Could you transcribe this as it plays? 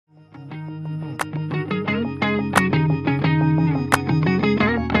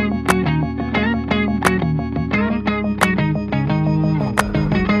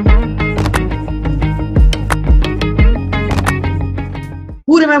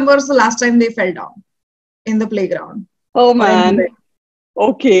remembers the last time they fell down in the playground Oh or man. anywhere?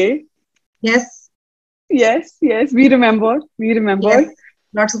 Okay. Yes, Yes, yes, we remember. We yes. remember.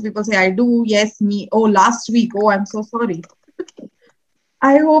 Lots of people say, I do. Yes, me. Oh, last week. Oh, I'm so sorry.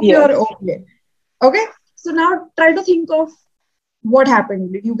 I hope you're Yes. okay. Okay. So now try to think of what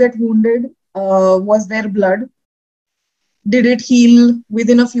happened. Did you get wounded? Was there blood? Did it heal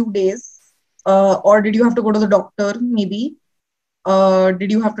within a few days? Or did you have to go to the doctor? Maybe.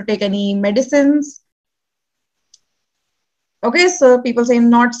 Did you have to take any medicines? Okay. So people say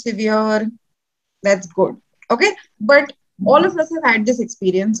not severe. That's good. Okay. But all of us have had this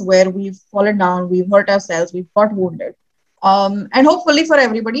experience where we've fallen down, we've hurt ourselves, we've got wounded. And hopefully for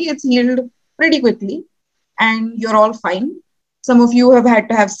everybody, it's healed pretty quickly and you're all fine. Some of you have had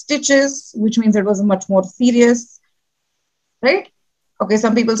to have stitches, which means it was much more serious, right? Okay,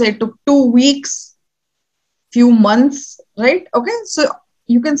 some people say it took 2 weeks, few months, right? Okay, so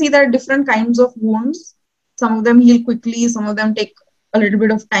you can see there are different kinds of wounds. Some of them heal quickly, some of them take a little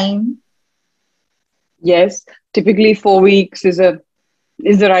bit of time. Yes. Typically 4 weeks is the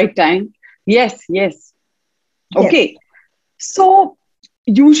right time. Yes, yes. Yes, Okay. So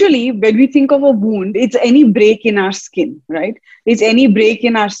usually when we think of a wound, it's any break in our skin, right? It's any break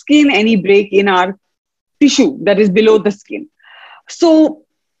in our skin, any break in our tissue that is below the skin. So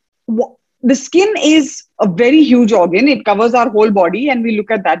the skin is a very huge organ. It covers our whole body, and we look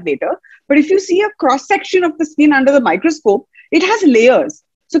at that later. But if you see a cross section of the skin under the microscope, it has layers.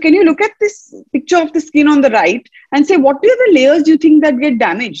 So can you look at this picture of the skin on the right and say, what are the layers do you think that get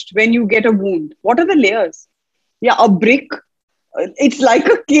damaged when you get a wound? What are the layers? Yeah, a brick. It's like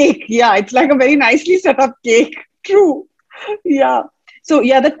a cake. Yeah, it's like a very nicely set up cake. True. Yeah. So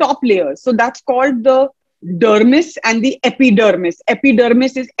yeah, the top layers. So that's called the dermis and the epidermis.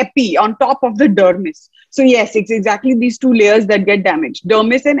 Epidermis is epi on top of the dermis. So yes, it's exactly these two layers that get damaged,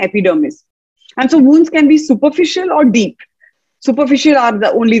 dermis and epidermis. And so wounds can be superficial or deep. Superficial are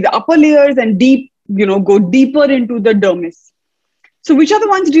the only the upper layers, and deep, go deeper into the dermis. So which are the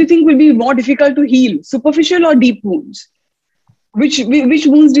ones do you think will be more difficult to heal? Superficial or deep wounds? Which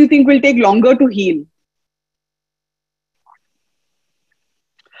wounds do you think will take longer to heal?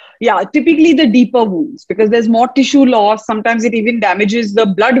 Yeah, typically the deeper wounds because there's more tissue loss. Sometimes it even damages the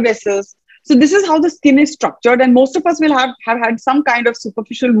blood vessels. So this is how the skin is structured, and most of us will have had some kind of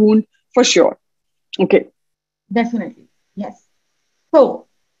superficial wound for sure. Okay. definitely. Yes. So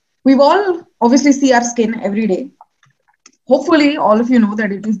we've all obviously see our skin every day. Hopefully, all of you know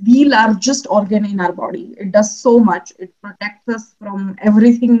that it is the largest organ in our body. It does so much. It protects us from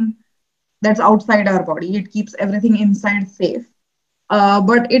everything that's outside our body. It keeps everything inside safe.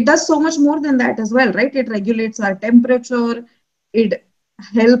 But it does so much more than that as well, right? It regulates our temperature. It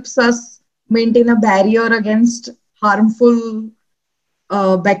helps us maintain a barrier against harmful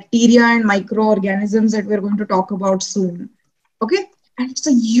bacteria and microorganisms that we're going to talk about soon. Okay. And it's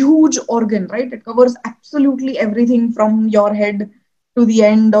a huge organ, right? It covers absolutely everything from your head to the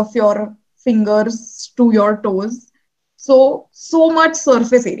end of your fingers to your toes. So much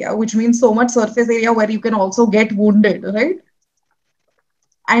surface area, which means so much surface area where you can also get wounded, right?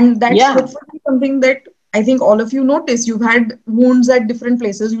 And that's Yeah. hopefully something that I think all of you notice. You've had wounds at different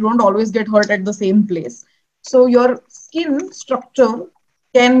places. You don't always get hurt at the same place. So your skin structure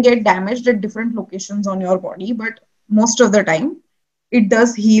can get damaged at different locations on your body, but most of the time it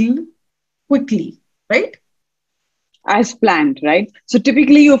does heal quickly, right? As planned, right? So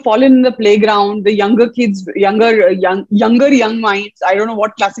typically you fall in the playground, the younger kids, young minds. I don't know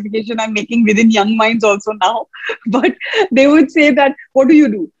what classification I'm making within young minds also now, but they would say that, what do you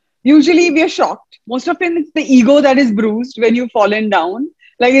do? Usually we are shocked. Most often it's the ego that is bruised when you've fallen down.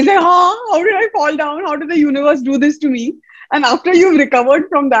 Like you say, how did I fall down? How did the universe do this to me? And after you've recovered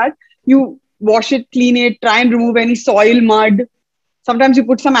from that, you wash it, clean it, try and remove any soil, mud. Sometimes you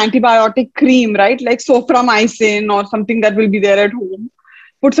put some antibiotic cream, right? Like soframycin or something that will be there at home.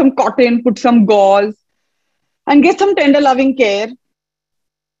 Put some cotton, put some gauze, and get some tender loving care.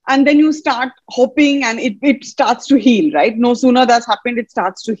 And then you start hoping and it starts to heal, right? No sooner that's happened, it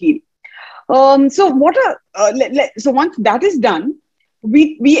starts to heal. So so once that is done,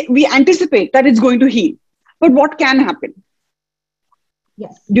 we anticipate that it's going to heal. But what can happen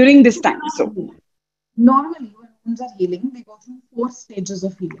Yes. during this time? So Normally, when wounds are healing, they go through four stages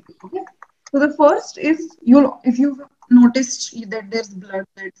of healing. Okay. So the first is you'll if you've noticed that there's blood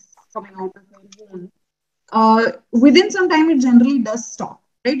that's coming out of your wound, within some time it generally does stop,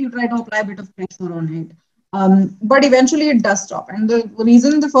 right? You try to apply a bit of pressure on it, but eventually it does stop. And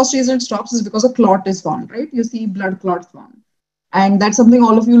the first reason it stops is because a clot is formed, right? You see blood clots form, and that's something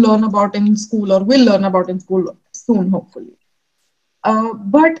all of you learn about in school or will learn about in school soon, hopefully.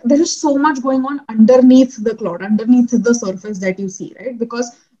 But there is so much going on underneath the clot, underneath the surface that you see, right?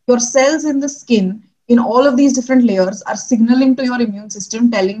 Because your cells in the skin, in all of these different layers, are signaling to your immune system,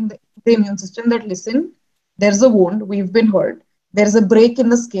 telling the immune system that, listen, there's a wound, we've been hurt, there's a break in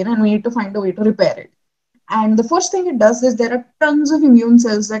the skin, and we need to find a way to repair it. And the first thing it does is there are tons of immune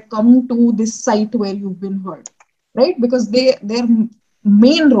cells that come to this site where you've been hurt, right? Because their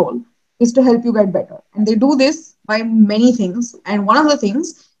main role is to help you get better. And they do this by many things. And one of the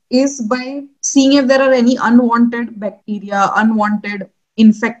things is by seeing if there are any unwanted bacteria, unwanted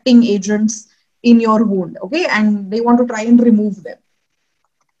infecting agents in your wound. Okay. And they want to try and remove them.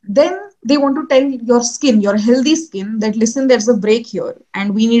 Then they want to tell your skin, your healthy skin, that, listen, there's a break here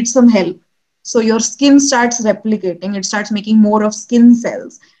and we need some help. So your skin starts replicating, it starts making more of skin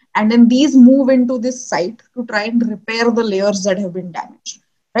cells. And then these move into this site to try and repair the layers that have been damaged,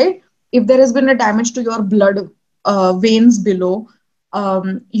 right? If there has been a damage to your blood veins below,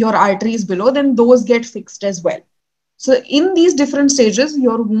 your arteries below, then those get fixed as well. So in these different stages,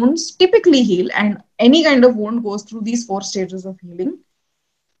 your wounds typically heal, and any kind of wound goes through these 4 stages of healing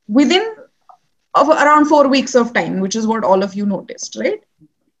within of around 4 weeks of time, which is what all of you noticed, right?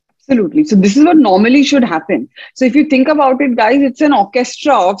 Absolutely. So this is what normally should happen. So if you think about it, guys, it's an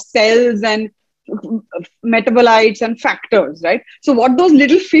orchestra of cells and metabolites and factors, right? So what those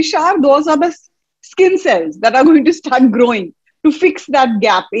little fish are, those are the skin cells that are going to start growing to fix that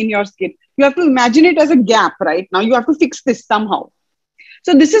gap in your skin. You have to imagine it as a gap, right? Now you have to fix this somehow.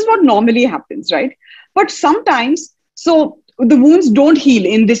 So this is what normally happens, right? But sometimes, so the wounds don't heal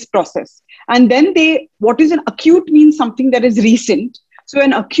in this process. And then what is an acute means something that is recent. So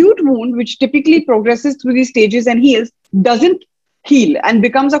an acute wound, which typically progresses through these stages and heals, doesn't heal and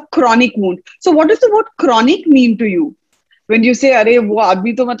becomes a chronic wound. So what does the word chronic mean to you? When you say, "Arey, wo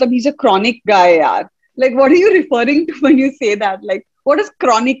aadmi to matlab he's a chronic guy, yaar." Like, what are you referring to when you say that? Like, what does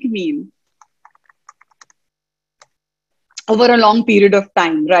chronic mean? Over a long period of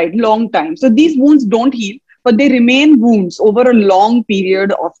time, right? Long time. So these wounds don't heal, but they remain wounds over a long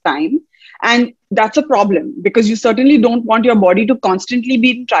period of time. And that's a problem because you certainly don't want your body to constantly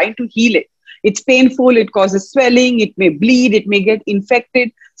be trying to heal it. It's painful, it causes swelling, it may bleed, it may get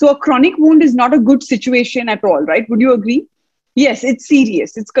infected. So a chronic wound is not a good situation at all, right? Would you agree? Yes, it's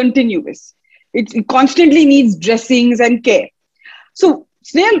serious, it's continuous. It constantly needs dressings and care. So,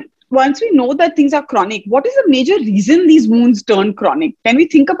 Snail, once we know that things are chronic, what is the major reason these wounds turn chronic? Can we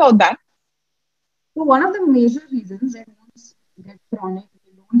think about that? So one of the major reasons that wounds get chronic,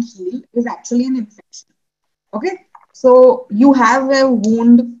 they don't heal, is actually an infection. Okay, so you have a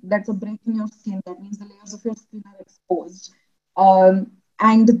wound that's a break in your skin. That means the layers of your skin are exposed,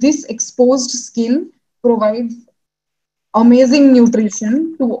 and this exposed skin provides amazing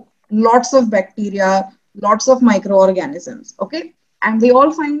nutrition to lots of bacteria, lots of microorganisms. Okay, and they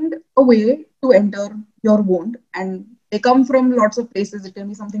all find a way to enter your wound, and they come from lots of places. It can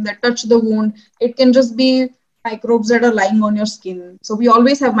be something that touch the wound. It can just be microbes that are lying on your skin. So we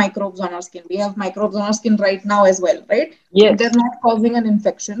always have microbes on our skin. We have microbes on our skin right now as well, right? But they're Yes. not causing an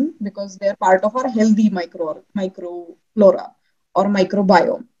infection because they're part of our healthy microflora or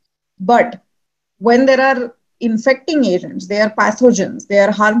microbiome. But when there are infecting agents, they are pathogens, they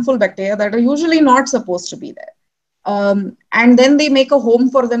are harmful bacteria that are usually not supposed to be there. And then they make a home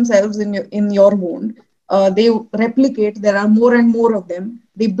for themselves in your wound. They replicate, there are more and more of them.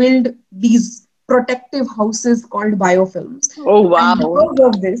 They build these protective houses called biofilms. Oh, And wow. because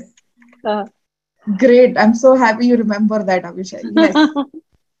of this, Uh, great, I'm so happy you remember that, Abhishek. Yes.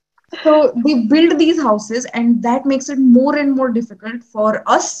 So they build these houses, and that makes it more and more difficult for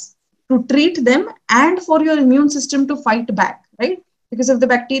us to treat them and for your immune system to fight back, right? Because if the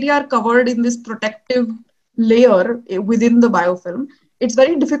bacteria are covered in this protective layer within the biofilm, it's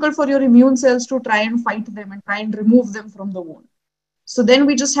very difficult for your immune cells to try and fight them and try and remove them from the wound. So then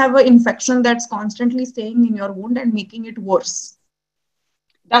we just have an infection that's constantly staying in your wound and making it worse.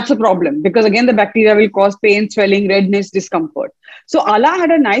 That's a problem because again, the bacteria will cause pain, swelling, redness, discomfort. So Ala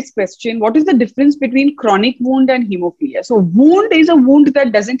had a nice question. What is the difference between chronic wound and hemophilia? So wound is a wound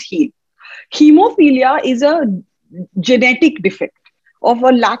that doesn't heal. Hemophilia is a genetic defect of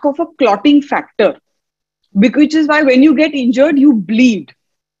a lack of a clotting factor, which is why when you get injured, you bleed.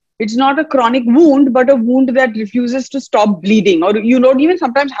 It's not a chronic wound, but a wound that refuses to stop bleeding, or you don't even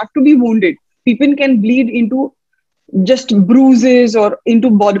sometimes have to be wounded. People can bleed into just bruises or into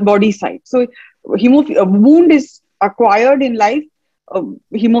body sites. So, a wound is acquired in life.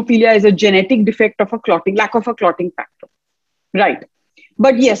 Hemophilia is a genetic defect of a clotting, lack of a clotting factor. Right.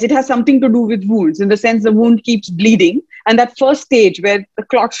 But yes, it has something to do with wounds in the sense the wound keeps bleeding, and that first stage where the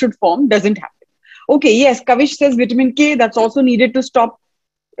clot should form doesn't happen. Okay, yes, Kavish says vitamin K, that's also needed to stop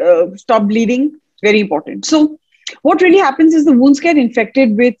bleeding. Very important. So, what really happens is the wounds get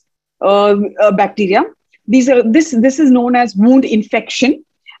infected with bacteria. This is known as wound infection,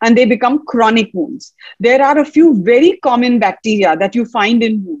 and they become chronic wounds. There are a few very common bacteria that you find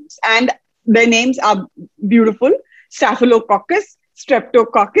in wounds, and their names are beautiful: Staphylococcus,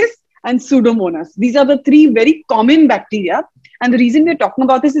 Streptococcus, and Pseudomonas. These are the three very common bacteria. And the reason we're talking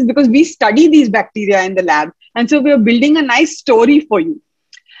about this is because we study these bacteria in the lab. And so we're building a nice story for you.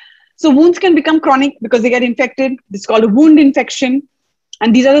 So wounds can become chronic because they get infected. This is called a wound infection.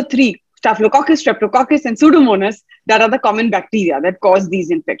 And these are the three: Staphylococcus, Streptococcus, and Pseudomonas, that are the common bacteria that cause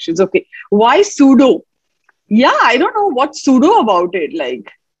these infections. Okay. Why pseudo? Yeah, I don't know what's pseudo about it.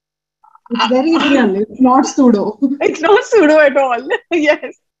 Like, It's very real. It's not pseudo. it's not pseudo at all.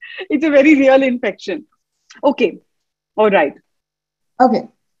 Yes. It's a very real infection. Okay. All right. Okay.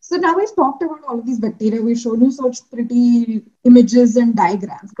 So now we've talked about all of these bacteria. We've shown you such pretty images and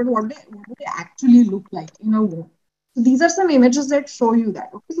diagrams, but what do they actually look like in a wound? So these are some images that show you that.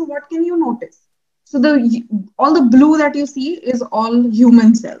 Okay. So what can you notice? So all the blue that you see is all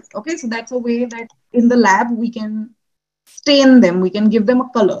human cells. Okay. So that's a way that in the lab we can stain them. We can give them a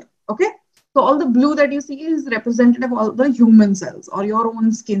color. Okay. So all the blue that you see is representative of all the human cells or your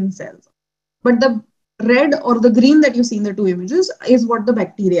own skin cells. But the red or the green that you see in the two images is what the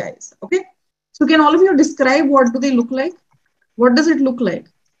bacteria is. Okay. So can all of you describe what do they look like? What does it look like?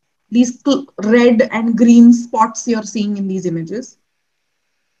 These red and green spots you're seeing in these images.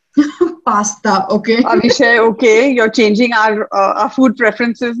 Pasta. Okay. Avishai, okay, you're changing our food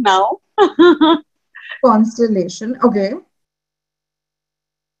preferences now. Constellation. Okay.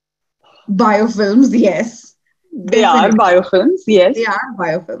 Biofilms. Yes. They are Definitely. biofilms, yes. They are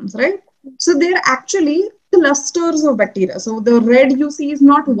biofilms, right? So they're actually clusters of bacteria. So the red you see is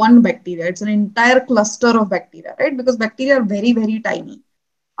not one bacteria, it's an entire cluster of bacteria, right? Because bacteria are very, very tiny.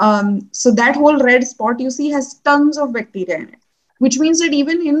 So that whole red spot you see has tons of bacteria in it, which means that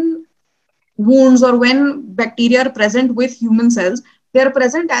even in wounds or when bacteria are present with human cells, they're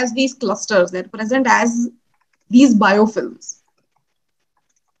present as these clusters, they're present as these biofilms.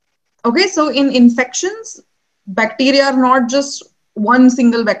 Okay, so in infections, bacteria are not just one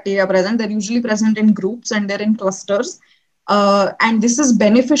single bacteria present, they're usually present in groups and they're in clusters. And this is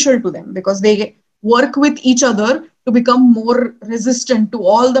beneficial to them because they work with each other to become more resistant to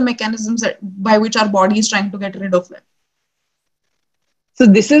all the mechanisms by which our body is trying to get rid of them. So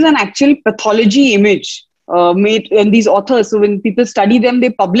this is an actual pathology image made, and these authors, so when people study them,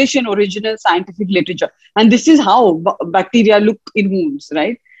 they publish in original scientific literature. And this is how bacteria look in wounds,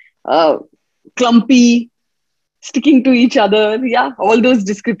 right? Uh, Clumpy, sticking to each other. Yeah, all those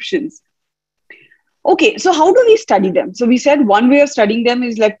descriptions. Okay, so how do we study them? So we said one way of studying them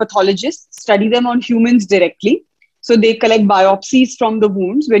is like pathologists study them on humans directly. So they collect biopsies from the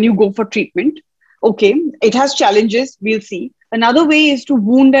wounds when you go for treatment. Okay, it has challenges, we'll see. Another way is to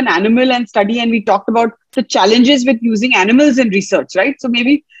wound an animal and study, and we talked about the challenges with using animals in research, right? So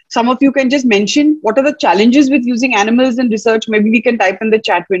maybe some of you can just mention what are the challenges with using animals in research. Maybe we can type in the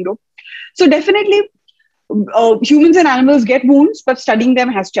chat window. So definitely humans and animals get wounds, but studying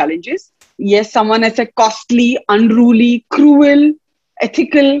them has challenges. Yes, someone has said costly, unruly, cruel,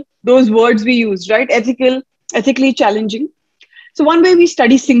 ethical, those words we use, right? Ethical, ethically challenging. So one way we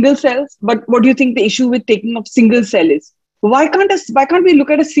study single cells, but what do you think the issue with taking of single cell is? Why can't we look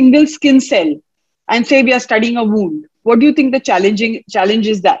at a single skin cell and say we are studying a wound? What do you think the challenge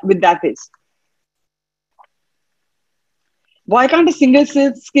is that with that is? Why can't a single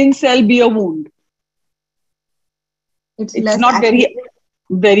skin cell be a wound? It's It's less not accurate.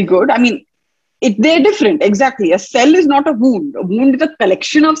 very good. I mean, they're different. Exactly. A cell is not a wound. A wound is a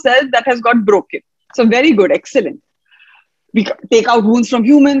collection of cells that has got broken. So very good. Excellent. We take out wounds from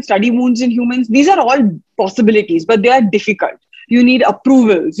humans, study wounds in humans. These are all possibilities, but they are difficult. You need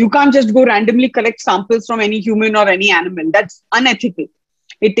approvals. You can't just go randomly collect samples from any human or any animal. That's unethical.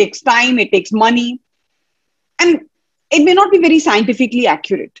 It takes time, it takes money, and it may not be very scientifically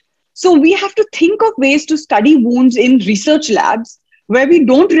accurate. So we have to think of ways to study wounds in research labs where we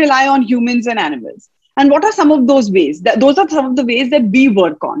don't rely on humans and animals. And what are some of those ways? Those are some of the ways that we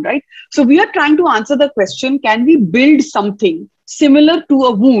work on, right? So we are trying to answer the question, can we build something similar to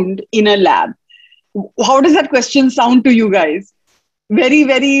a wound in a lab? How does that question sound to you guys? Very,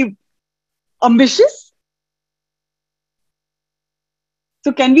 very ambitious?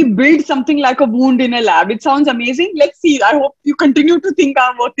 So can we build something like a wound in a lab? It sounds amazing. Let's see. I hope you continue to think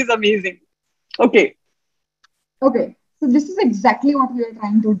our work is amazing. Okay. Okay, so this is exactly what we are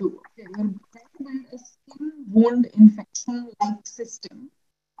trying to do. Okay, we're trying to build a skin wound infection like system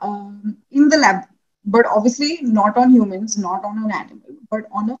in the lab. but obviously not on humans, not on an animal, but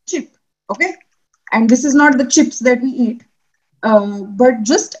on a chip. Okay. And this is not the chips that we eat, but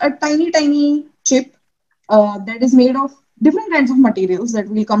just a tiny, tiny chip that is made of different kinds of materials that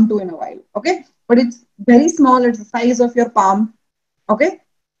we'll come to in a while. Okay. But it's very small, it's the size of your palm. Okay.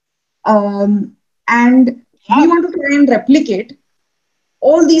 And we Yeah. want to try and replicate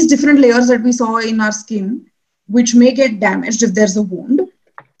all these different layers that we saw in our skin, which may get damaged if there's a wound.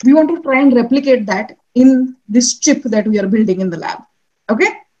 We want to try and replicate that in this chip that we are building in the lab.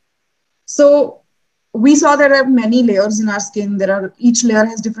 Okay. So we saw there are many layers in our skin. There are each layer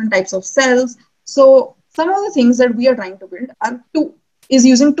has different types of cells. So some of the things that we are trying to build are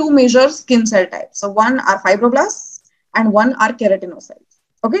using two major skin cell types. So one are fibroblasts and one are keratinocytes.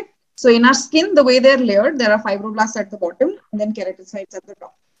 Okay. So in our skin, the way they're layered, there are fibroblasts at the bottom and then keratinocytes at the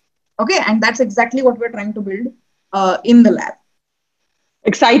top. Okay. And that's exactly what we're trying to build in the lab.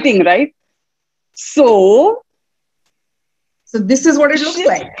 Exciting, right? So, So this is what it looks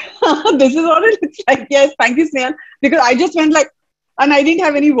like. this is what it looks like. Yes, thank you, Snehal. Because I just went like, and I didn't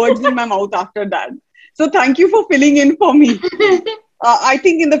have any words in my mouth after that. So thank you for filling in for me. I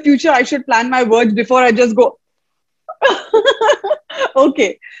think in the future I should plan my words before I just go.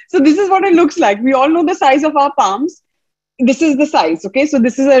 Okay, so this is what it looks like. We all know the size of our palms. This is the size. Okay, so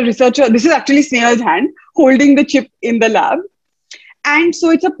this is a researcher. This is actually Sneha's hand holding the chip in the lab. And so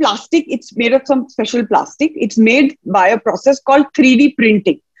it's a plastic, it's made of some special plastic. It's made by a process called 3D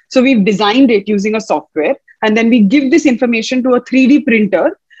printing. So we've designed it using a software, and then we give this information to a 3D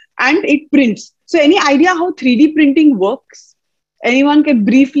printer and it prints. So any idea how 3D printing works? Anyone can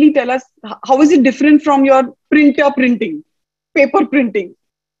briefly tell us how is it different from your printer printing, paper printing?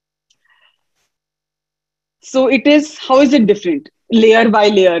 So it is, how is it different? Layer by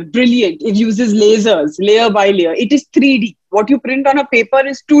layer, brilliant. It uses lasers, layer by layer. It is 3D. What you print on a paper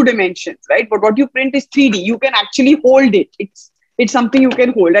is 2 dimensions, right? But what you print is 3D. You can actually hold it. It's something you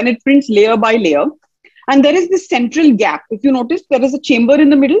can hold, and it prints layer by layer. And there is this central gap. If you notice, there is a chamber in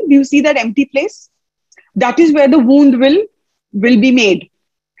the middle. Do you see that empty place? That is where the wound will be made.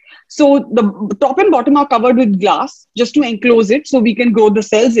 So the top and bottom are covered with glass just to enclose it so we can grow the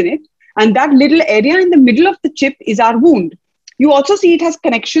cells in it. And that little area in the middle of the chip is our wound. You also see it has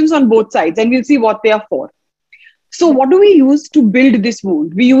connections on both sides, and we'll see what they are for. So what do we use to build this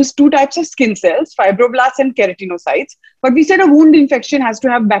wound? We use two types of skin cells, fibroblasts and keratinocytes. But we said a wound infection has to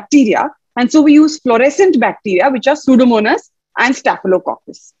have bacteria. And so we use fluorescent bacteria, which are Pseudomonas and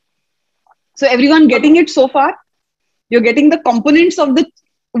Staphylococcus. So everyone getting it so far? You're getting the components of the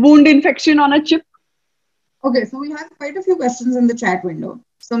wound infection on a chip? Okay, so we have quite a few questions in the chat window.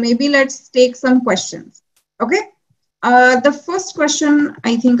 So maybe let's take some questions. Okay. The first question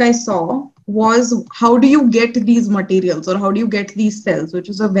I think I saw was, how do you get these materials or how do you get these cells, which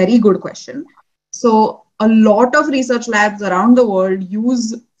is a very good question. So a lot of research labs around the world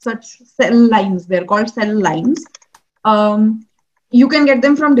use such cell lines. They're called cell lines. You can get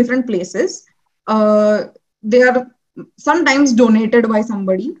them from different places. They are sometimes donated by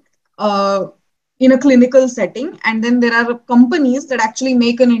somebody in a clinical setting. And then there are companies that actually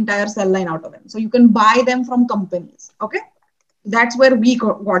make an entire cell line out of them. So you can buy them from companies. Okay. That's where we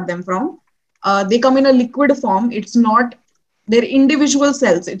got them from. They come in a liquid form. It's not, they're individual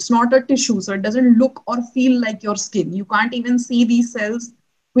cells. It's not a tissue. So it doesn't look or feel like your skin. You can't even see these cells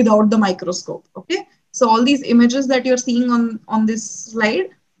without the microscope. Okay. So all these images that you're seeing on this slide,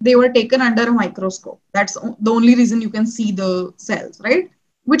 they were taken under a microscope. That's the only reason you can see the cells, right?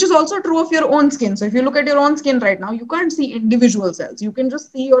 Which is also true of your own skin. So if you look at your own skin right now, you can't see individual cells. You can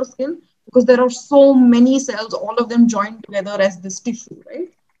just see your skin because there are so many cells, all of them joined together as this tissue,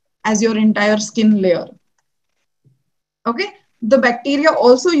 right? As your entire skin layer. Okay. The bacteria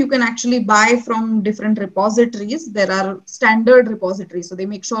also you can actually buy from different repositories. There are standard repositories. So they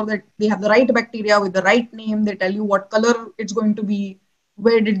make sure that they have the right bacteria with the right name. They tell you what color it's going to be,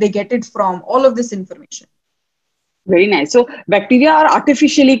 where did they get it from, all of this information. Very nice. So bacteria are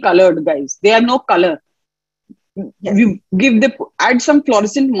artificially colored, guys. They have no color. Yes. You add some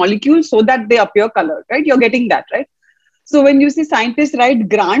fluorescent molecules so that they appear colored, right? You're getting that, right? So when you see scientists write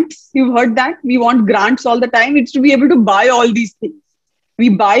grants, you've heard that we want grants all the time. It's to be able to buy all these things. We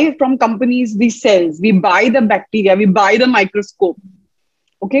buy from companies these cells. We buy the bacteria. We buy the microscope.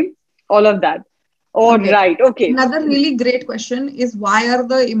 Okay, all of that. All okay. Right. Okay. Another really great question is, why are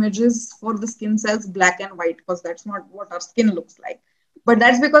the images for the skin cells black and white? Because that's not what our skin looks like. But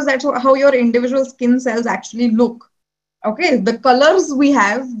that's because that's how your individual skin cells actually look. Okay, the colors we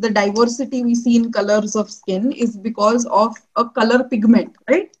have, the diversity we see in colors of skin is because of a color pigment,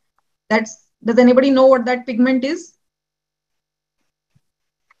 right? Does anybody know what that pigment is?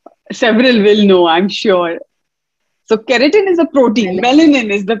 Several will know, I'm sure. So keratin is a protein, Melanin, melanin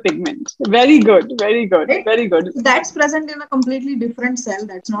is the pigment. Very good, very good, right? very good. So that's present in a completely different cell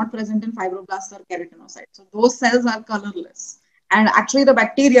that's not present in fibroblasts or keratinocytes. So those cells are colorless. And actually, the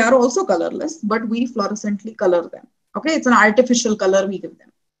bacteria are also colorless, but we fluorescently color them. Okay, it's an artificial color we give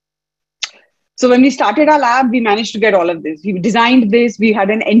them. So when we started our lab, we managed to get all of this. We designed this. We had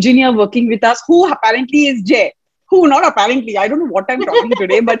an engineer working with us who apparently is Jay. Who, not apparently, I don't know what I'm talking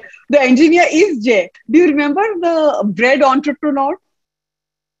today, but the engineer is Jay. Do you remember the bread entrepreneur?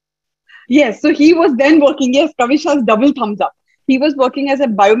 Yes, so he was then working. Yes, Kavish has double thumbs up. He was working as a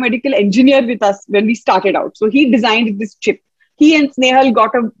biomedical engineer with us when we started out. So he designed this chip. He and Snehal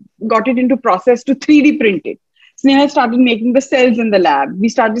got it into process to 3D print it. Snehal started making the cells in the lab. We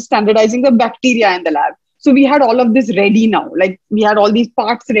started standardizing the bacteria in the lab. So we had all of this ready now. Like we had all these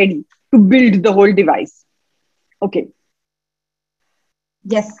parts ready to build the whole device. Okay.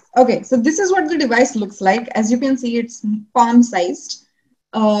 Yes. Okay. So this is what the device looks like. As you can see, it's palm sized.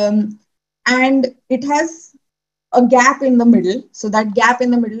 And it has a gap in the middle. So that gap in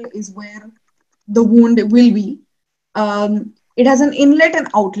the middle is where the wound will be. It has an inlet and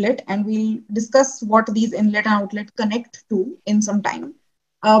outlet, and we'll discuss what these inlet and outlet connect to in some time.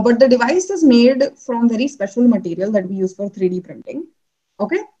 But the device is made from very special material that we use for 3D printing.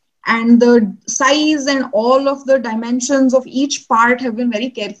 Okay. And the size and all of the dimensions of each part have been very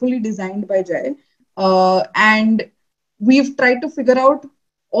carefully designed by Jay. And we've tried to figure out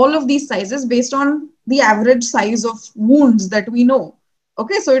all of these sizes based on the average size of wounds that we know.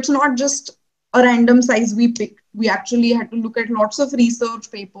 Okay, so it's not just a random size we picked. We actually had to look at lots of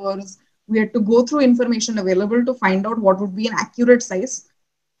research papers. We had to go through information available to find out what would be an accurate size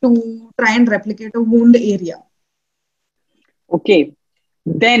to try and replicate a wound area. Okay.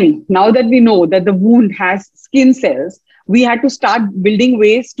 Then, now that we know that the wound has skin cells, we had to start building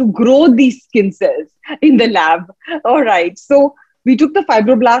ways to grow these skin cells in the lab. All right. So we took the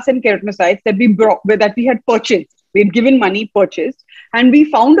fibroblasts and keratinocytes that we had purchased. We had given money, purchased, and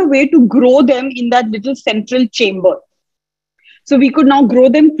we found a way to grow them in that little central chamber. So we could now grow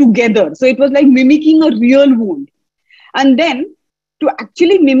them together. So it was like mimicking a real wound. And then to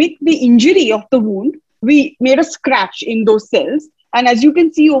actually mimic the injury of the wound, we made a scratch in those cells. And as you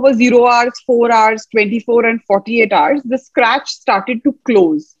can see, over 0 hours, 4 hours, 24 and 48 hours, the scratch started to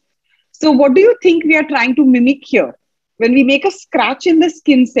close. So what do you think we are trying to mimic here? When we make a scratch in the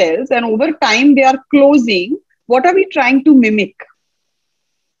skin cells and over time they are closing, what are we trying to mimic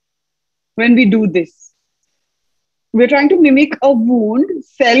when we do this? We're trying to mimic a wound,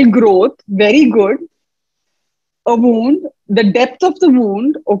 cell growth, very good. A wound, the depth of the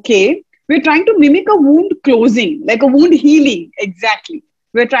wound, okay. We're trying to mimic a wound closing, like a wound healing, exactly.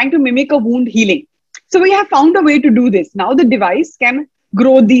 We're trying to mimic a wound healing. So we have found a way to do this. Now the device can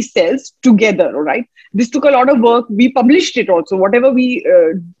grow these cells together, all right? This took a lot of work. We published it also. Whatever we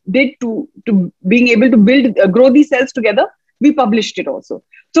did to being able to grow these cells together, we published it also.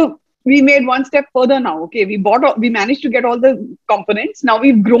 So we made one step further now, okay? We managed to get all the components. Now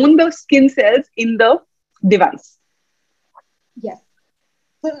we've grown the skin cells in the device. Yes.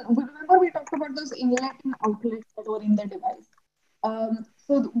 So remember we talked about those inlet and outlets that were in the device.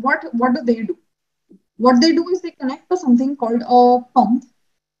 So what do they do? What they do is they connect to something called a pump.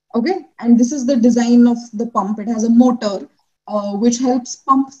 Okay, and this is the design of the pump. It has a motor which helps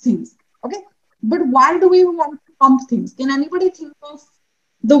pump things. Okay, but why do we want to pump things? Can anybody think of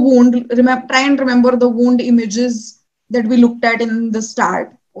the wound? Try and remember the wound images that we looked at in the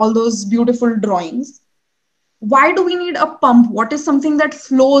start. All those beautiful drawings. Why do we need a pump? What is something that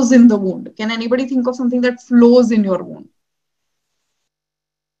flows in the wound? Can anybody think of something that flows in your wound?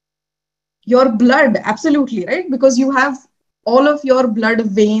 Your blood, absolutely, right? Because you have all of your blood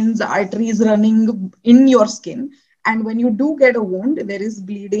veins, arteries running in your skin. And when you do get a wound, there is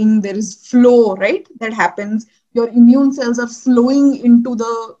bleeding, there is flow, right? That happens. Your immune cells are flowing into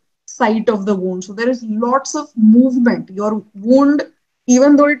the site of the wound. So there is lots of movement. Your wound,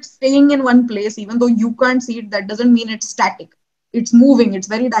 even though it's staying in one place, even though you can't see it, that doesn't mean it's static. It's moving, it's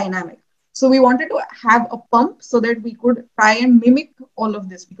very dynamic. So we wanted to have a pump so that we could try and mimic all of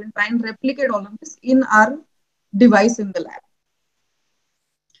this. We can try and replicate all of this in our device in the lab.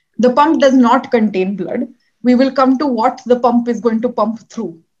 The pump does not contain blood. We will come to what the pump is going to pump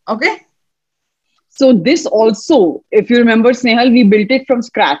through. Okay? So this also, if you remember, Snehal, we built it from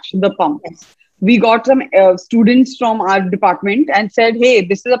scratch, the pump. Yes. We got some students from our department and said, hey,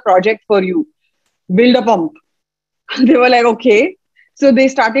 this is a project for you. Build a pump. They were like, okay. So they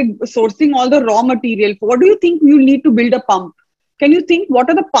started sourcing all the raw material. What do you think you need to build a pump? Can you think what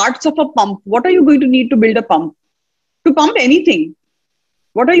are the parts of a pump? What are you going to need to build a pump? To pump anything.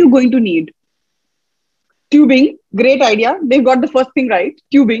 What are you going to need? Tubing, great idea. They've got the first thing right.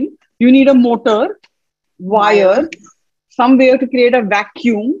 Tubing. You need a motor, Wire. wire, somewhere to create a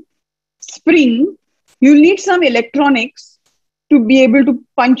vacuum, spring. You'll need some electronics to be able to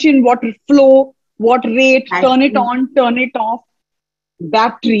punch in what flow, what rate, turn it Battery. on, turn it off.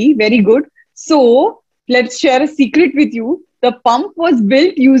 Battery, very good. So let's share a secret with you. The pump was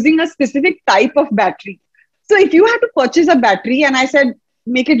built using a specific type of battery. So if you had to purchase a battery and I said,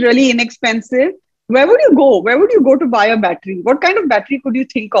 make it really inexpensive, where would you go? Where would you go to buy a battery? What kind of battery could you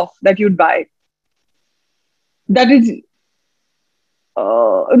think of that you'd buy? That is,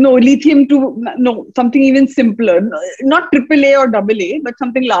 no, lithium to, no, something even simpler. Not AAA or AA, but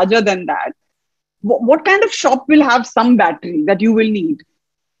something larger than that. What kind of shop will have some battery that you will need?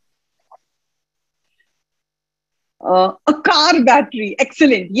 A car battery.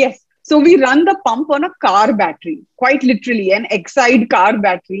 Excellent. Yes. So we run the pump on a car battery, quite literally. An Exide car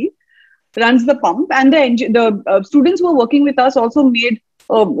battery runs the pump, and the students who were working with us also made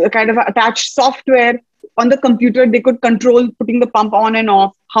a kind of attached software on the computer. They could control putting the pump on and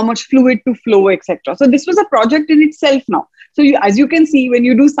off, how much fluid to flow, etc. So this was a project in itself now. So as you can see, when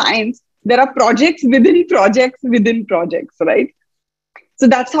you do science, there are projects within projects within projects, right? So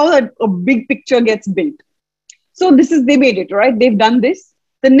that's how a big picture gets built. So they made it, right? They've done this.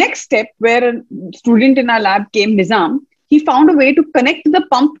 The next step, where a student in our lab came, Nizam, he found a way to connect the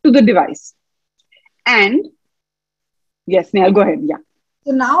pump to the device. And yes, Nehal, go ahead. Yeah.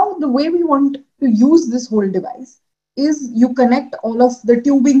 So now the way we want to use this whole device is you connect all of the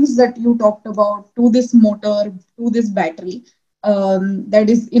tubings that you talked about to this motor, to this battery that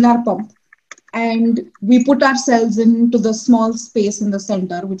is in our pump. And we put our cells into the small space in the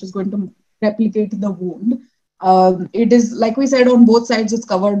center, which is going to replicate the wound. It is, like we said, on both sides, it's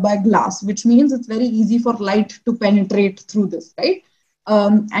covered by glass, which means it's very easy for light to penetrate through this, right?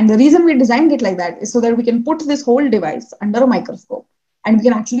 And the reason we designed it like that is so that we can put this whole device under a microscope and we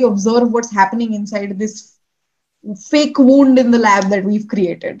can actually observe what's happening inside this fake wound in the lab that we've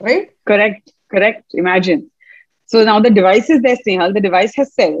created, right? Correct. Imagine. So now the device is there, Snehal. The device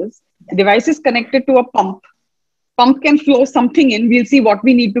has cells. The device is connected to a pump. Pump can flow something in. We'll see what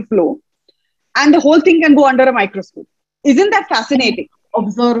we need to flow. And the whole thing can go under a microscope. Isn't that fascinating?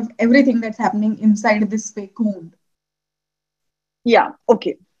 Observe everything that's happening inside this fake wound. Yeah,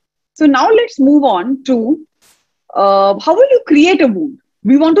 okay. So now let's move on to how will you create a wound?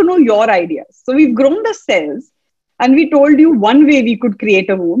 We want to know your ideas. So we've grown the cells and we told you one way we could create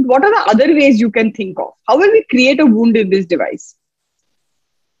a wound. What are the other ways you can think of? How will we create a wound in this device?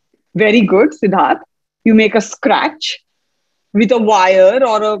 Very good, Siddharth. You make a scratch with a wire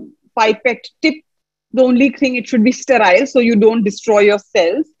or a pipette tip. The only thing, it should be sterile so you don't destroy your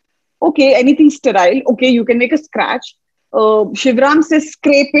cells. Okay, anything sterile. Okay, you can make a scratch. Shivram says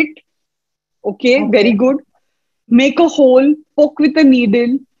scrape it. Okay, very good. Make a hole, poke with a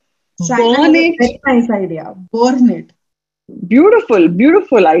needle, burn it. Very nice idea. Burn it.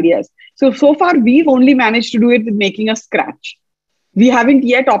 Beautiful ideas. So far, we've only managed to do it with making a scratch. We haven't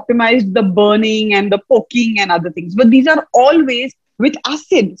yet optimized the burning and the poking and other things. But these are always with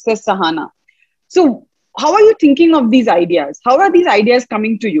acid, says Sahana. So how are you thinking of these ideas? How are these ideas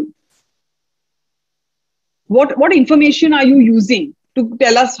coming to you? What information are you using to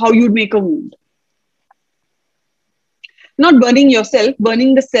tell us how you'd make a wound? Not burning yourself,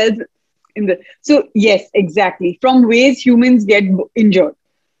 burning the cells in the... So yes, exactly. From ways humans get injured.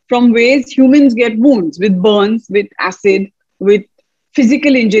 From ways humans get wounds with burns, with acid, with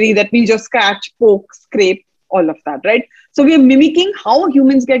physical injury. That means your scratch, poke, scrape, all of that, right? So we are mimicking how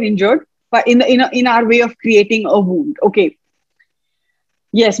humans get injured, but in our way of creating a wound. Okay.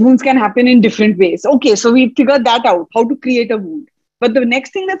 Yes, wounds can happen in different ways. Okay, so we figured that out, how to create a wound. But the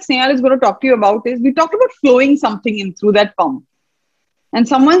next thing that Snehal is going to talk to you about is, we talked about flowing something in through that pump. And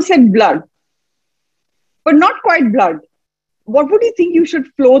someone said blood, but not quite blood. What would you think you should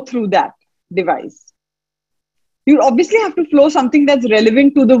flow through that device? You obviously have to flow something that's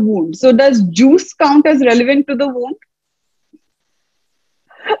relevant to the wound. So does juice count as relevant to the wound?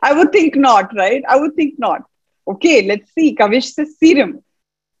 I would think not, right? I would think not. Okay, let's see. Kavish says serum.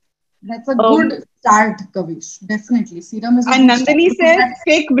 That's a good start, Kavish. Definitely. Serum is a and good Nandini start. says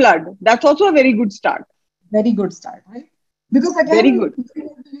fake blood. That's also a very good start. Very good start, right? Because again, very good. If you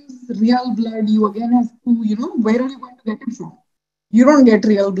want to use real blood, you again have to, where are you going to get it from? You don't get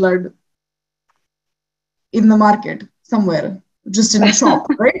real blood in the market somewhere, just in a shop,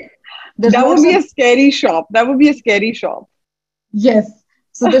 right? That would be a scary shop. That would be a scary shop. Yes.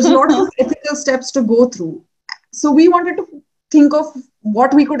 So there's lots of ethical steps to go through. So we wanted to think of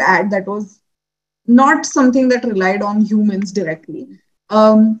what we could add that was not something that relied on humans directly.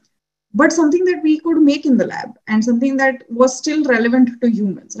 um, but something that we could make in the lab and something that was still relevant to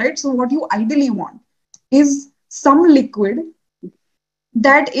humans, right? So what you ideally want is some liquid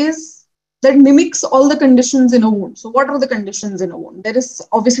that is that mimics all the conditions in a wound. So what are the conditions in a wound? There is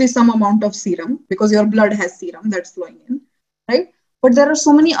obviously some amount of serum because your blood has serum that's flowing in, right? But there are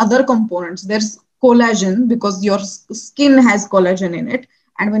so many other components. There's collagen because your skin has collagen in it,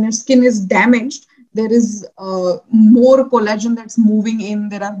 and when your skin is damaged, there is more collagen that's moving in.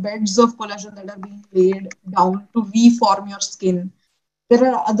 There are beds of collagen that are being laid down to reform your skin. There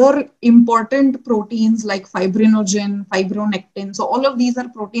are other important proteins like fibrinogen, fibronectin. So all of these are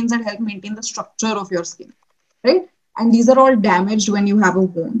proteins that help maintain the structure of your skin, right? And these are all damaged when you have a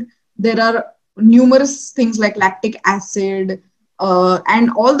wound. There are numerous things like lactic acid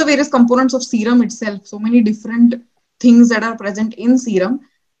and all the various components of serum itself. So many different things that are present in serum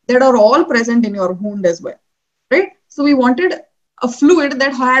that are all present in your wound as well, right? So we wanted a fluid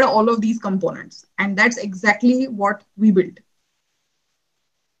that had all of these components, and that's exactly what we built.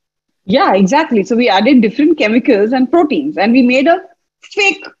 Yeah, exactly. So we added different chemicals and proteins, and we made a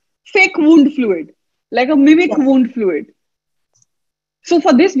fake, fake wound fluid, like a mimic Yes. wound fluid. So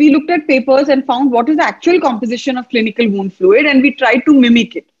for this, we looked at papers and found what is the actual composition of clinical wound fluid, and we tried to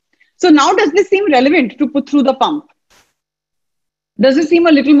mimic it. So now, does this seem relevant to put through the pump? Does it seem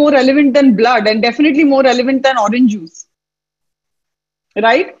a little more relevant than blood, and definitely more relevant than orange juice?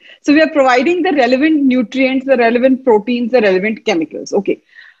 Right? So we are providing the relevant nutrients, the relevant proteins, the relevant chemicals. Okay.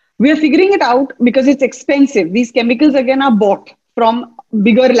 We are figuring it out because it's expensive. These chemicals again are bought from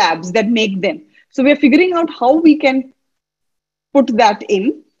bigger labs that make them. So we are figuring out how we can put that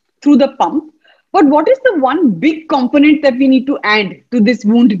in through the pump. But what is the one big component that we need to add to this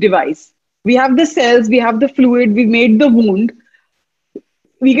wound device? We have the cells, we have the fluid, we made the wound,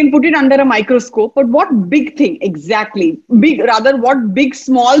 we can put it under a microscope, but what big thing exactly? Big, rather, what big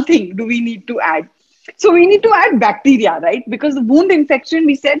small thing do we need to add? So we need to add bacteria, right? Because the wound infection,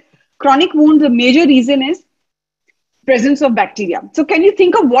 we said chronic wounds, the major reason is presence of bacteria. So can you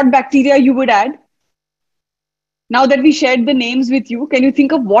think of what bacteria you would add? Now that we shared the names with you, can you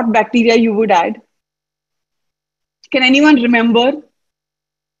think of what bacteria you would add? Can anyone remember?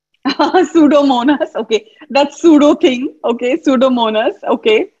 Pseudomonas. Okay, that's pseudo thing. Okay, Pseudomonas.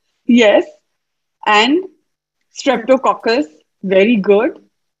 Okay, yes. And Streptococcus, very good.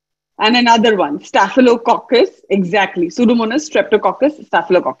 And another one, Staphylococcus, exactly. Pseudomonas, Streptococcus,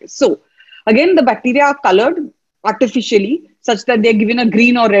 Staphylococcus. So, again, the bacteria are colored artificially such that they're given a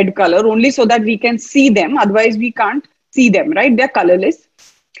green or red color only so that we can see them. Otherwise, we can't see them, right? They're colorless.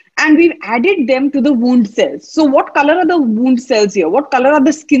 And we've added them to the wound cells. So, what color are the wound cells here? What color are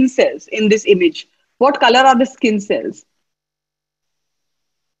the skin cells in this image? What color are the skin cells?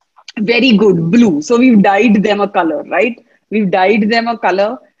 Very good, blue. So we've dyed them a color, right? We've dyed them a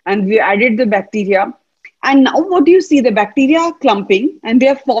color and we added the bacteria. And now what do you see? The bacteria are clumping and they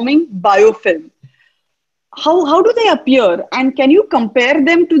are forming biofilm. How do they appear? And can you compare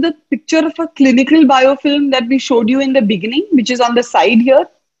them to the picture of a clinical biofilm that we showed you in the beginning, which is on the side here?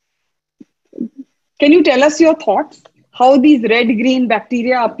 Can you tell us your thoughts? How these red-green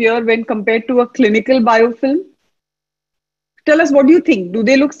bacteria appear when compared to a clinical biofilm? Tell us, what do you think? Do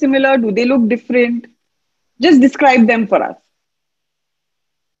they look similar? Do they look different? Just describe them for us.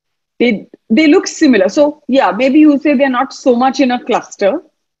 They look similar. So yeah, maybe you say they're not so much in a cluster.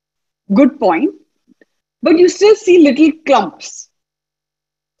 Good point. But you still see little clumps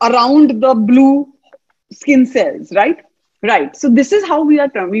around the blue skin cells, right? Right. So this is how we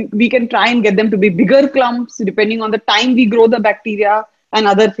can try and get them to be bigger clumps depending on the time we grow the bacteria and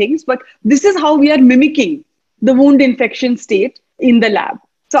other things. But this is how we are mimicking the wound infection state in the lab.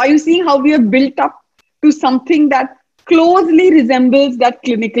 So are you seeing how we are built up to something that closely resembles that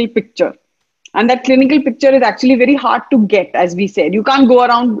clinical picture? And that clinical picture is actually very hard to get, as we said. You can't go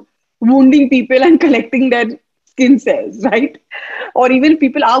around wounding people and collecting their skin cells, right? Or even if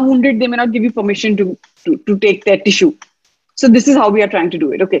people are wounded, they may not give you permission to take their tissue. So this is how we are trying to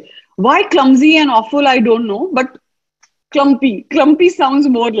do it. Okay. Why clumsy and awful, I don't know, but clumpy. Clumpy sounds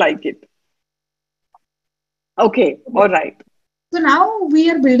more like it. Okay. All right. So now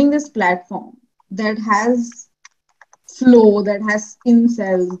we are building this platform that has flow, that has skin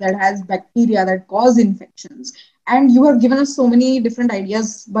cells, that has bacteria that cause infections. And you have given us so many different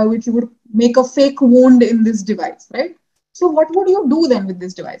ideas by which you would make a fake wound in this device, right? So what would you do then with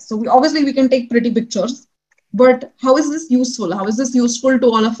this device? So obviously we can take pretty pictures, but how is this useful? How is this useful to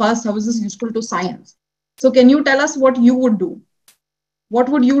all of us? How is this useful to science? So can you tell us what you would do? What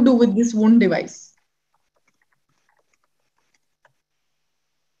would you do with this wound device?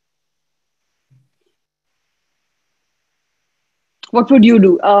 What would you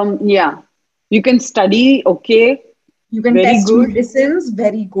do? Yeah, you can study. Okay, You can very test good. medicines,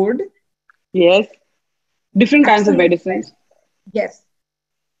 very good. Yes, different kinds of Absolutely right. medicines. Yes.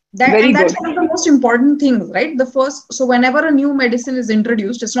 That, Very and that's good. one of the most important things, right? The first, so whenever a new medicine is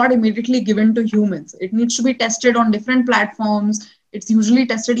introduced, it's not immediately given to humans. It needs to be tested on different platforms. It's usually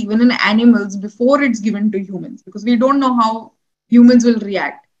tested even in animals before it's given to humans, because we don't know how humans will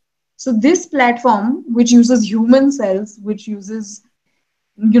react. So this platform, which uses human cells, which uses,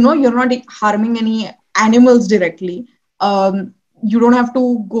 you're not harming any animals directly. You don't have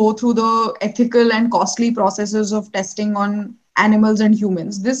to go through the ethical and costly processes of testing on animals and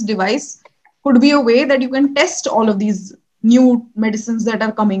humans. This device could be a way that you can test all of these new medicines that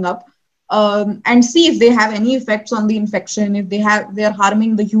are coming up, and see if they have any effects on the infection, if they're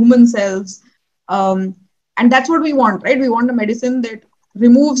harming the human cells. um, and that's what we want, right? We want a medicine that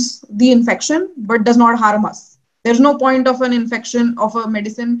removes the infection but does not harm us. There's no point of an infection of a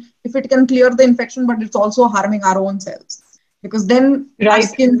medicine if it can clear the infection, but it's also harming our own cells. Because then our Right.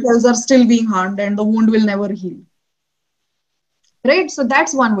 skin cells are still being harmed and the wound will never heal. Right? So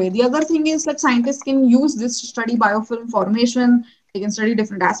that's one way. The other thing is that scientists can use this to study biofilm formation. They can study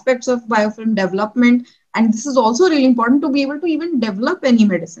different aspects of biofilm development. And this is also really important to be able to even develop any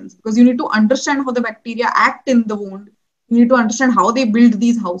medicines, because you need to understand how the bacteria act in the wound. You need to understand how they build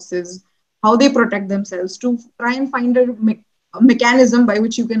these houses, how they protect themselves, to try and find a mechanism by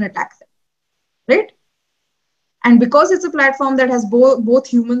which you can attack them. Right? And because it's a platform that has both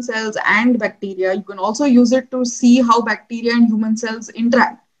human cells and bacteria, you can also use it to see how bacteria and human cells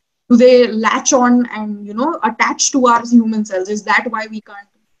interact. Do they latch on and attach to our human cells? Is that why we can't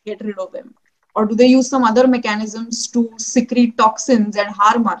get rid of them? Or do they use some other mechanisms to secrete toxins and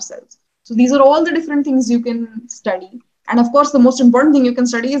harm ourselves? So these are all the different things you can study. And of course, the most important thing you can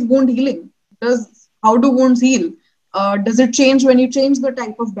study is wound healing. How do wounds heal? Does it change when you change the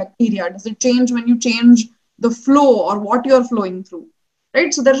type of bacteria? Does it change when you change the flow or what you're flowing through?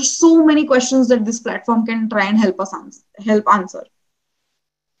 Right? So there are so many questions that this platform can try and help answer.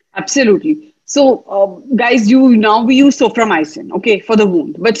 Absolutely. So, guys, you now we use soframycin, okay, for the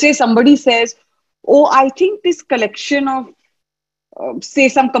wound. But say somebody says, "Oh, I think this collection of, say,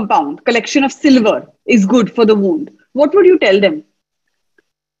 some compound, collection of silver is good for the wound." What would you tell them?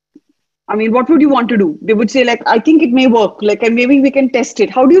 I mean, what would you want to do? They would say, like, "I think it may work. Like, and maybe we can test it."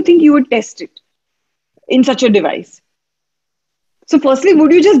 How do you think you would test it in such a device? So, firstly,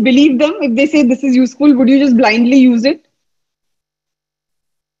 would you just believe them if they say this is useful? Would you just blindly use it?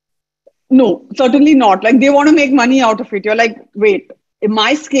 No, certainly not. Like they want to make money out of it. You're like, wait, in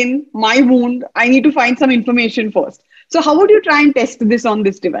my skin, my wound, I need to find some information first. So, how would you try and test this on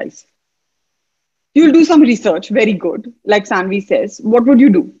this device? You'll do some research, very good, like Sanvi says. What would you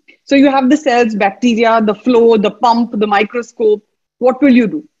do? So, you have the cells, bacteria, the flow, the pump, the microscope. What will you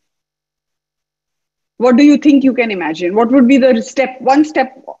do? What do you think you can imagine? What would be the one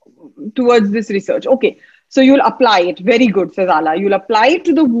step towards this research? Okay, so you'll apply it. Very good, says Ala. You'll apply it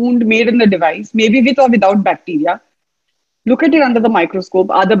to the wound made in the device, maybe with or without bacteria. Look at it under the microscope.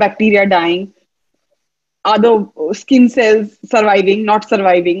 Are the bacteria dying? Are the skin cells surviving, not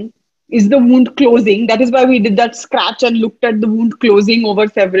surviving? Is the wound closing? That is why we did that scratch and looked at the wound closing over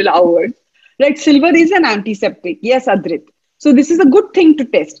several hours. Right? Silver is an antiseptic. Yes, Adrit. So this is a good thing to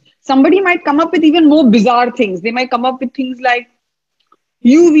test. Somebody might come up with even more bizarre things. They might come up with things like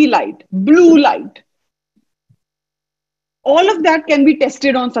UV light, blue light. All of that can be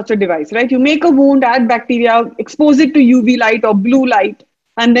tested on such a device, right? You make a wound, add bacteria, expose it to UV light or blue light,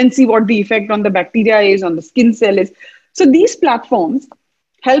 and then see what the effect on the bacteria is, on the skin cell is. So these platforms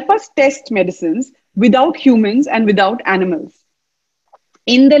help us test medicines without humans and without animals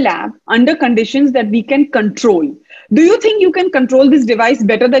in the lab under conditions that we can control. Do you think you can control this device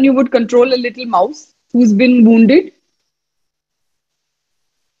better than you would control a little mouse who's been wounded?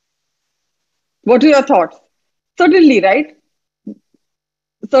 What are your thoughts? Certainly, right?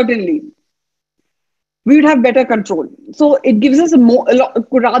 Certainly. We would have better control. So it gives us a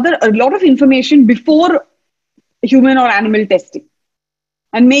lot of information before human or animal testing,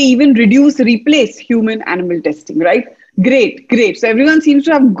 and may even replace human animal testing, right? Great, great. So everyone seems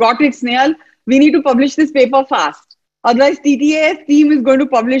to have got its nail. We need to publish this paper fast. Otherwise, TTAS team is going to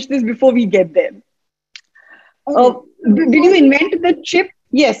publish this before we get there. Uh, Okay. So did before you we invent the chip?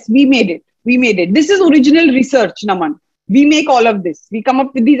 Yes, we made it. We made it. This is original research, Naman. We make all of this. We come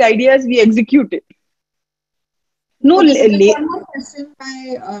up with these ideas, we execute it. No, Okay, so there's one more question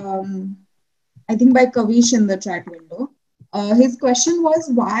by I think by Kavish in the chat window. His question was,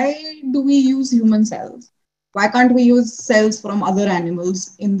 why do we use human cells? Why can't we use cells from other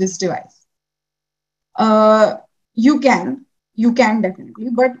animals in this device? Uh, you can. You can definitely,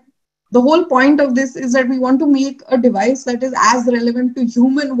 but the whole point of this is that we want to make a device that is as relevant to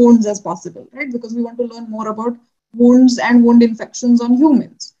human wounds as possible, right? Because we want to learn more about wounds and wound infections on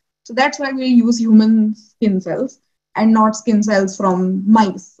humans. So that's why we use human skin cells and not skin cells from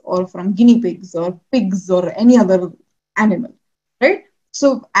mice or from guinea pigs or pigs or any other animal, right?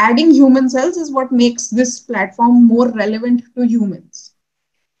 So adding human cells is what makes this platform more relevant to humans.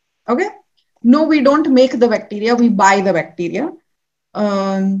 Okay? No, we don't make the bacteria, we buy the bacteria.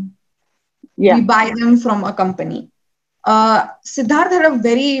 Um, we Yeah. buy them from a company. Siddharth had a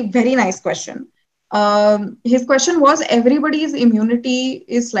very, very nice question. His question was everybody's immunity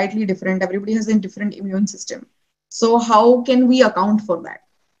is slightly different, everybody has a different immune system. So, how can we account for that?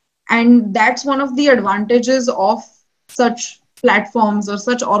 And that's one of the advantages of such platforms or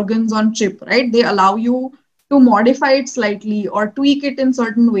such organs on chip, right? They allow you to modify it slightly or tweak it in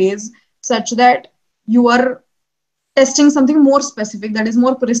certain ways such that you are testing something more specific that is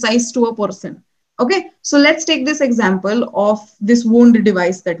more precise to a person. Okay, so let's take this example of this wound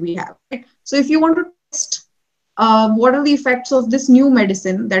device that we have. Right? So if you want to test what are the effects of this new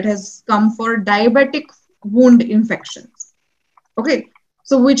medicine that has come for diabetic wound infections. Okay,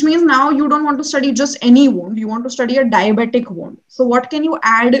 so which means now you don't want to study just any wound, you want to study a diabetic wound. So what can you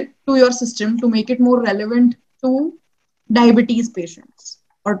add to your system to make it more relevant to diabetes patients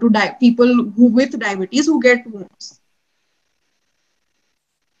or to people who with diabetes who get wounds?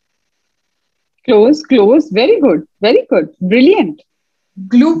 Close, close. Very good. Very good. Brilliant.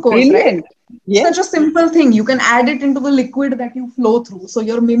 Glucose, right? Brilliant. Such a Yes, simple thing. You can add it into the liquid that you flow through. So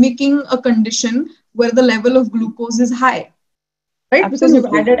you're mimicking a condition where the level of glucose is high, right? Because you've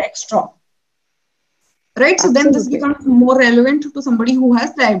absolutely. added extra, right? So then this Absolutely. becomes more relevant to somebody who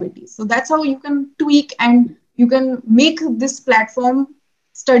has diabetes. So that's how you can tweak and you can make this platform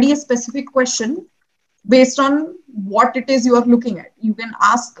study a specific question based on what it is you are looking at. You can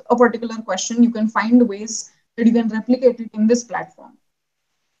ask a particular question, you can find ways that you can replicate it in this platform.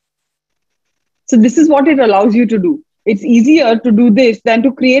 So this is what it allows you to do. It's easier to do this than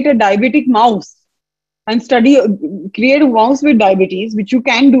to create a diabetic mouse and create a mouse with diabetes, which you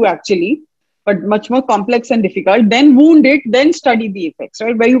can do actually, but much more complex and difficult. Then wound it, then study the effects,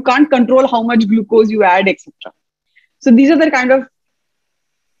 right? Where you can't control how much glucose you add, etc. So these are the kind of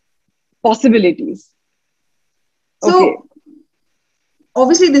possibilities. Okay. So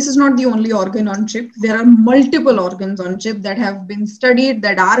obviously this is not the only organ on chip. There are multiple organs on chip that have been studied,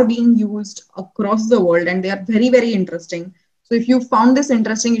 that are being used across the world, and they are very, very interesting. So if you found this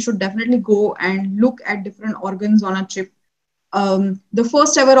interesting, you should definitely go and look at different organs on a chip. The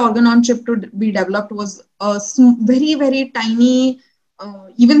first ever organ on chip to be developed was a very, very tiny,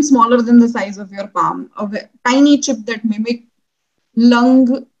 even smaller than the size of your palm, tiny chip that mimic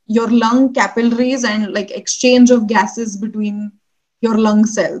your lung capillaries and like exchange of gases between your lung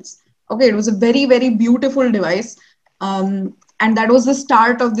cells. Okay, it was a very, very beautiful device. And that was the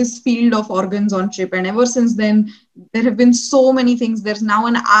start of this field of organs on chip. And ever since then, there have been so many things. There's now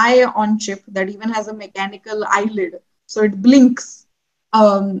an eye on chip that even has a mechanical eyelid. So it blinks.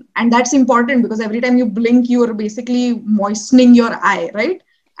 And that's important because every time you blink, you are basically moistening your eye, right?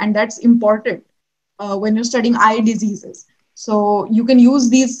 And that's important when you're studying eye diseases. So you can use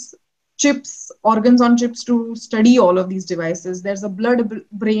these chips, organs on chips, to study all of these devices. There's a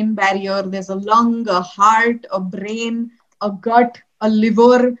blood-brain barrier, there's a lung, a heart, a brain, a gut, a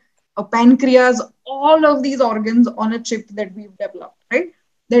liver, a pancreas, all of these organs on a chip that we've developed, right?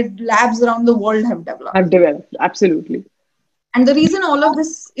 That labs around the world have developed. Have developed. Absolutely. And the reason all of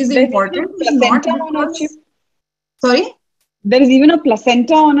this is There's even important a is not placenta on a chip. because, sorry? There is even a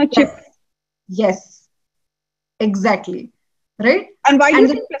placenta on a chip. Yes, yes, exactly, right? And why do you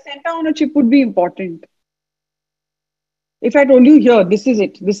And think placenta on a chip would be important? If I told you here, this is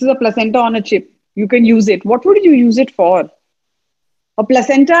it. This is a placenta on a chip. You can use it. What would you use it for? A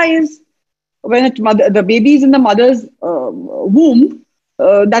placenta is when the baby is in the mother's womb.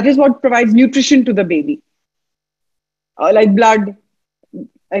 That is what provides nutrition to the baby, like blood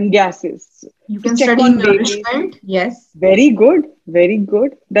and gases. you To can check study on babies. nourishment, yes. Very good. Very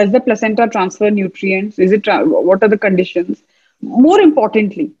good. Does the placenta transfer nutrients? What are the conditions? More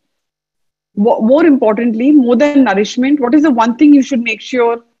importantly, more than nourishment, what is the one thing you should make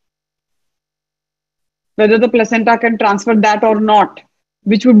sure whether the placenta can transfer that or not,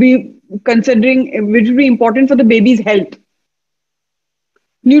 which would be which would be important for the baby's health?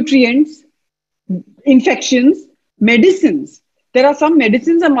 Nutrients, infections, medicines. There are some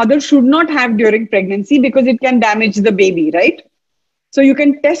medicines a mother should not have during pregnancy because it can damage the baby, right? So you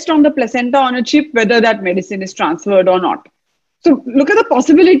can test on the placenta on a chip whether that medicine is transferred or not. So look at the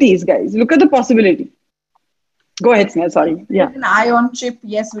possibilities, guys. Look at the possibility. Go ahead, Snell. Sorry. There Yeah. is an eye on chip,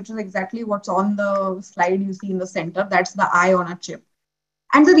 yes, which is exactly what's on the slide you see in the center. That's the eye on a chip.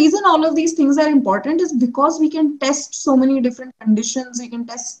 And the reason all of these things are important is because we can test so many different conditions, we can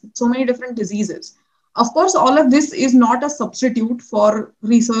test so many different diseases. Of course, all of this is not a substitute for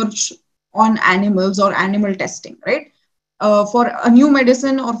research on animals or animal testing, right? For a new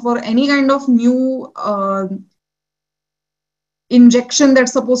medicine or for any kind of new injection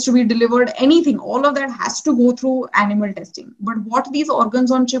that's supposed to be delivered, anything, all of that has to go through animal testing. But what these organs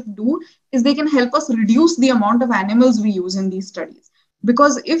on chip do is they can help us reduce the amount of animals we use in these studies.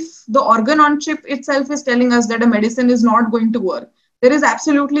 Because if the organ on chip itself is telling us that a medicine is not going to work, there is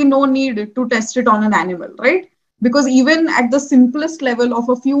absolutely no need to test it on an animal, right? Because even at the simplest level of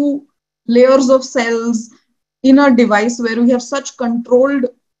a few layers of cells in a device where we have such controlled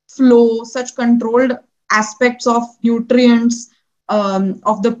flow, such controlled aspects of nutrients,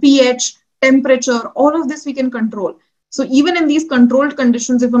 of the pH, temperature, all of this we can control. So even in these controlled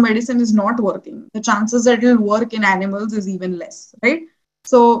conditions, if a medicine is not working, the chances that it will work in animals is even less, right?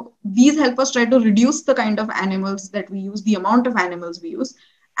 So these help us try to reduce the kind of animals that we use, the amount of animals we use,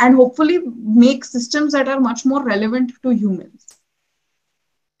 and hopefully make systems that are much more relevant to humans.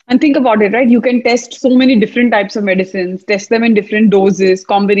 And think about it, right? You can test so many different types of medicines, test them in different doses,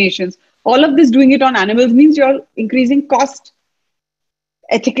 combinations. All of this doing it on animals means you're increasing cost,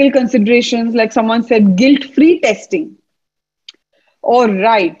 ethical considerations, like someone said, guilt-free testing. All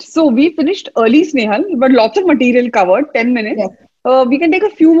right. So we finished early, Snehal, but lots of material covered, 10 minutes. Yes. We can take a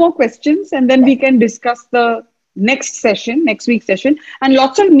few more questions and then we can discuss the next session, next week's session, and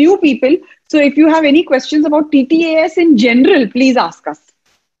lots of new people. So if you have any questions about TTAS in general, please ask us.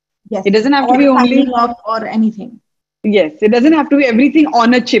 Yes. It doesn't have to Or be signing only, up or anything. yes, it doesn't have to be everything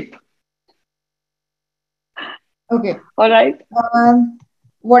on a chip. Okay. All right.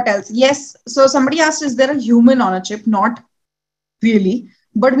 What else? Yes. So somebody asked, is there a human on a chip? Not really.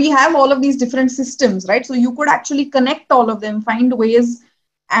 But we have all of these different systems, right? So you could actually connect all of them, find ways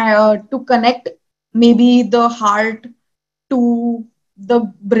to connect maybe the heart to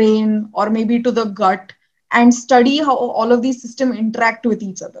the brain or maybe to the gut and study how all of these systems interact with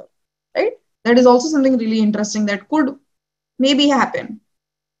each other, right? That is also something really interesting that could maybe happen.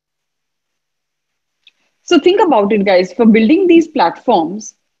 So think about it, guys. For building these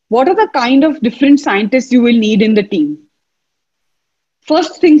platforms, what are the kind of different scientists you will need in the team?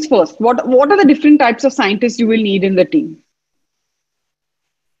 First things first, what are the different types of scientists you will need in the team?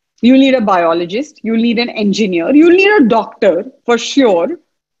 You'll need a biologist, you'll need an engineer, you'll need a doctor for sure,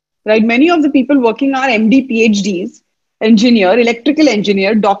 right? Many of the people working are MD, PhDs, engineer, electrical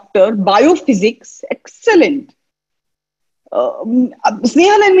engineer, doctor, biophysics, excellent.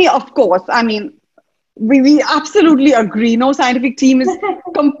 Snehal and me, of course, I mean, we absolutely agree. No scientific team is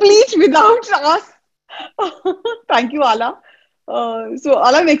complete without us. Thank you, Ala. So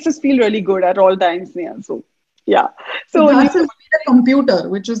Ala makes us feel really good at all times. Yeah. So yeah. So Siddharth is a computer,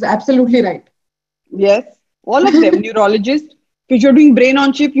 which is absolutely right. yes, all of them. Neurologist. If you're doing brain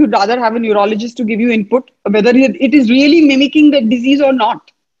on chip, you'd rather have a neurologist to give you input, whether it is really mimicking the disease or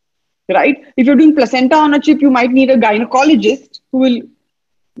not. Right? If you're doing placenta on a chip, you might need a gynecologist who will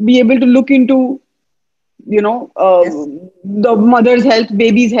be able to look into Yes. the mother's health,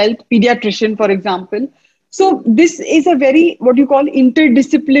 baby's health, pediatrician, for example. So this is a very, what you call,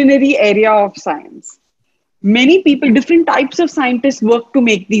 interdisciplinary area of science. Many people, different types of scientists work to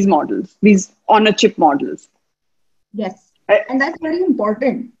make these models, these on a chip models. Yes. And that's very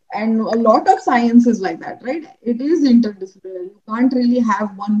important. And a lot of science is like that, right? It is interdisciplinary. You can't really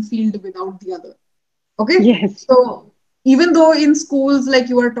have one field without the other. Okay. Yes, So even though in schools, like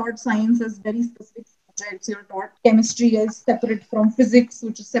you are taught science as very specific subjects, you're taught chemistry as separate from physics,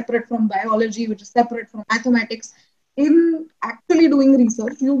 which is separate from biology, which is separate from mathematics. In actually doing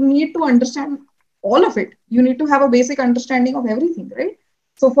research, you need to understand all of it. You need to have a basic understanding of everything, right?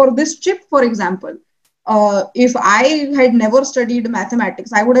 So for this chip, for example, if I had never studied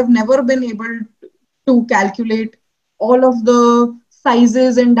mathematics, I would have never been able to calculate all of the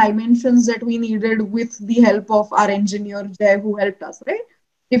sizes and dimensions that we needed with the help of our engineer Jay, who helped us, right?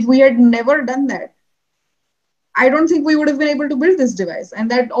 If we had never done that, I don't think we would have been able to build this device. And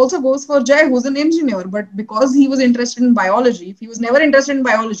that also goes for Jay, who's an engineer, but because he was interested in biology, if he was never interested in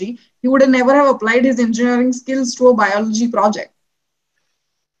biology, he would have never have applied his engineering skills to a biology project.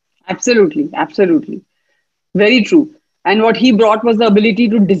 absolutely, absolutely. Very true. And what he brought was the ability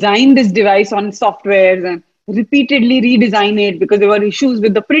to design this device on softwares and repeatedly redesign it because there were issues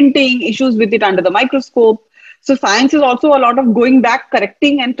with the printing, issues with it under the microscope. So science is also a lot of going back,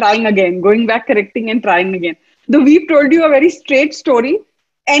 correcting and trying again, going back, correcting and trying again. Though we've told you a very straight story,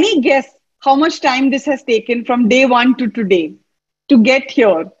 any guess how much time this has taken from day one to today to get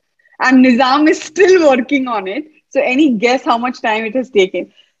here. And Nizam is still working on it. So, any guess how much time it has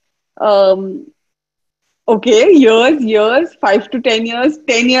taken? Um, okay, years, 5 to 10 years,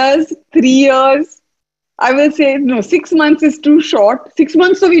 10 years, 3 years. I will say no, 6 months is too short. 6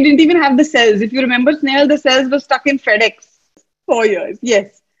 months, so we didn't even have the cells. If you remember, Snehal, the cells were stuck in FedEx. 4 years.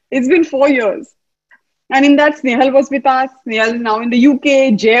 Yes, it's been 4 years. And in that, Snehal was with us. Snehal is now in the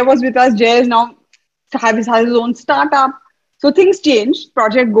UK. Jay was with us. Jay is now has his own startup. So things change.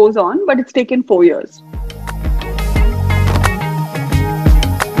 Project goes on, but it's taken 4 years.